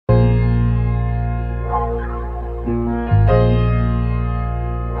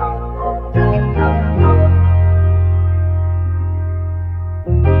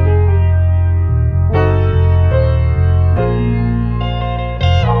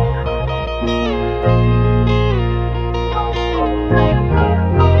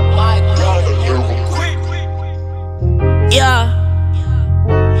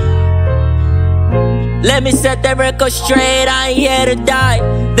Let me set the record straight, I ain't here to die.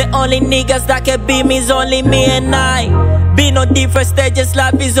 The only niggas that can beat me is only me and I. Been on different stages,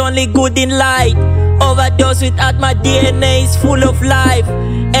 life is only good in light. Overdose without my DNA is full of life.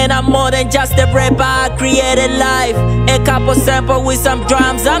 And I'm more than just a rapper, I created life. A couple sample with some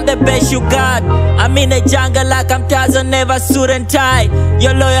drums, I'm the best you got. I'm in the jungle like I'm Tarzan, never suit and tie.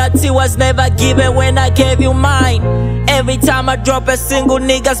 Your loyalty was never given when I gave you mine. Every time I drop a single,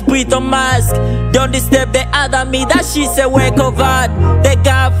 niggas breathe on mask. Don't disturb the other me, that shit's a work of art. The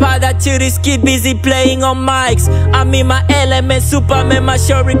Godfather to this kid busy playing on mics. I'm in my element, Superman, my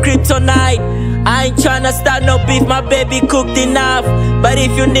Shuri kryptonite. I ain't tryna start no beef, my baby cooked enough. But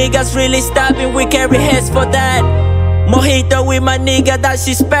if you niggas really stopping, we can rehearse for that. Mojito with my nigga, that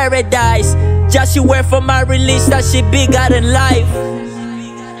shit's paradise. Just you wait for my release, that shit bigger than life.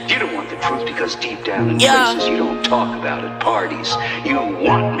 You don't want the truth because deep down in places you don't talk about at parties. You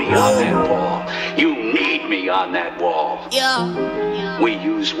want me on that wall. You need me on that wall. We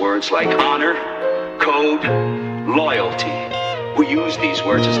use words like honor, code, loyalty. We use these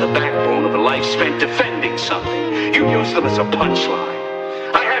words as the backbone of a life spent defending something. You use them as a punchline.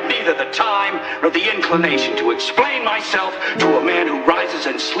 I have neither the time nor the inclination to explain myself to a man who rises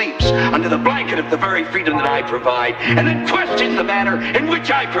and sleeps under the blanket of the very freedom that I provide, and then questions the manner in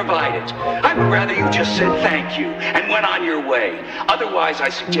which I provide it. I would rather you just said thank you and went on your way. Otherwise, I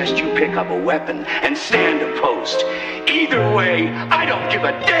suggest you pick up a weapon and stand a post. Either way, I don't give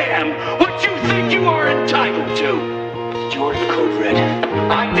a damn what you think you are entitled to. Did you order the code red?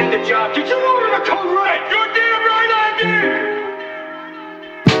 I did the job. Did you order the code red? You're damn right I did!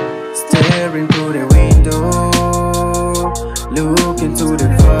 Staring through the window, look into the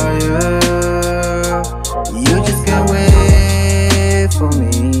fire. You just can't wait for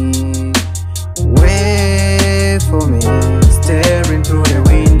me, wait for me. Staring through the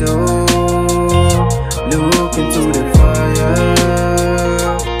window, look into the